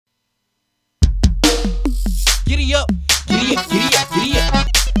Giddy up, giddy up, giddy up, giddy up.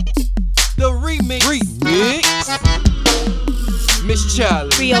 The remix. Miss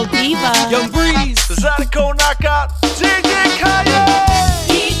Charli, Creole Diva, Young Breeze, Zydeco knockout, JJ Caillier.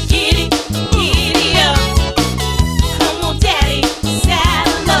 Giddy, giddy up. Come on, daddy,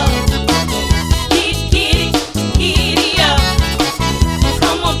 saddle up. Giddy, giddy up.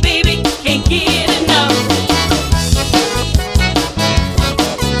 Come on, baby, can't get enough.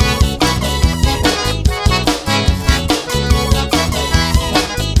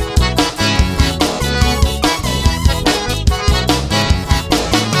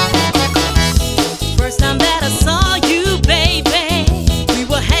 First time that I saw you, baby, we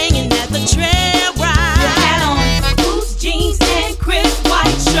were hanging at the trail ride. You had on loose jeans and crisp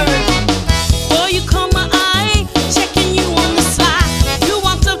white shirt. Boy, you caught my eye, checking you on the side. You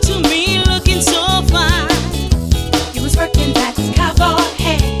walked up to me looking so fine. You was working that cowboy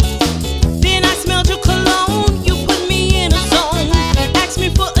hat. Then I smelled your cologne. You put me in a zone. Asked me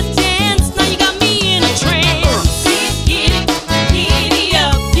for a dance. Now you got me in a trance. Giddy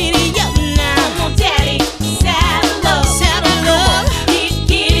up now. Come on, daddy, saddle up.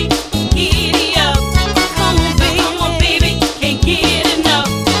 Giddy up. Come on, baby, can't get enough.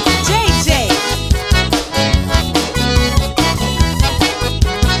 JJ.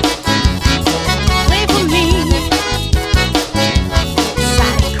 Play for me.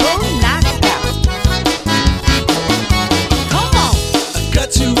 Zydeco knockout. Come on. I got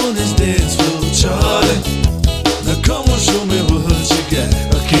you on this dance floor, Charli. Now come on, show me what you got.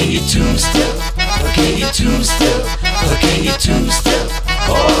 Can you two-step? Can you two-step? Can you two-step?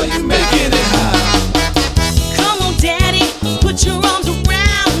 Oh, you making it hot. Come on, daddy, put your arms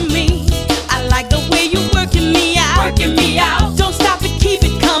around me. I like the way you working me out. Don't stop it, keep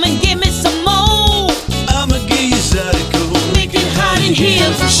it coming, give me some more. I'ma give you Zydeco. Make it hot in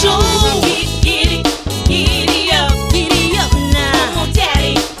here for sure. Giddy up now. Come on,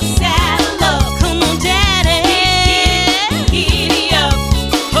 daddy, saddle up. Come on, daddy. Giddy up.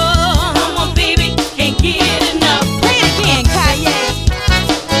 Oh, come on, baby, can't get enough. Play it again, Caillier.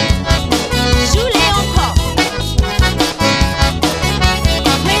 Joue-les encore.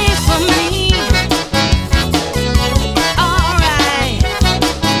 Play it for me. All right.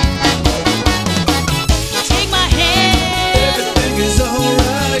 Take my hand, Everything is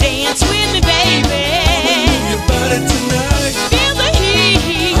alright. dance with me, baby. Move your body tonight. Feel the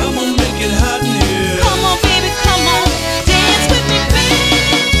heat. I'ma make it hot in here. Come on, baby, come on. Dance with me,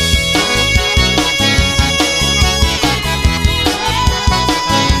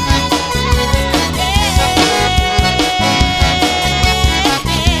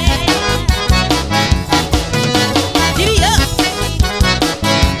 Giddy up.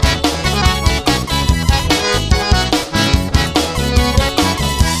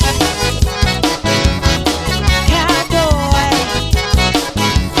 Cowboy.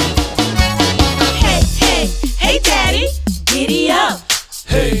 Hey, daddy, giddy up.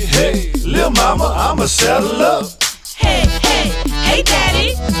 Hey, lil' mama, I'ma saddle up. Hey,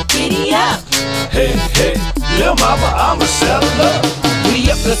 daddy, giddy up. Hey, lil' mama, I'ma saddle up.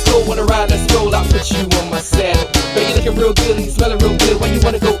 giddy up, let's go on a ride, let's go. I'll put you on my saddle. Baby, looking real good and you smelling real good. Where you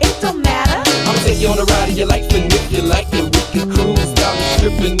wanna go? It don't matter. I'ma take you on a ride of your life, and if you like it, we can cruise down the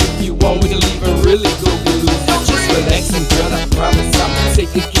strip, and if you want, we can leave and really go blues. Just relax and girl, I promise I'ma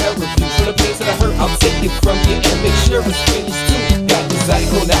take good care of you. From the pain to the hurt, I'll take it from you and make sure it's finished too. Got the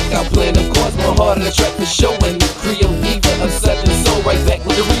Zydeco knockout playing, of course, more hard on the track for showing the Creole Diva of Southern Soul. Right back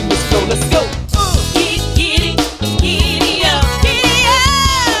with the remix, go, let's go.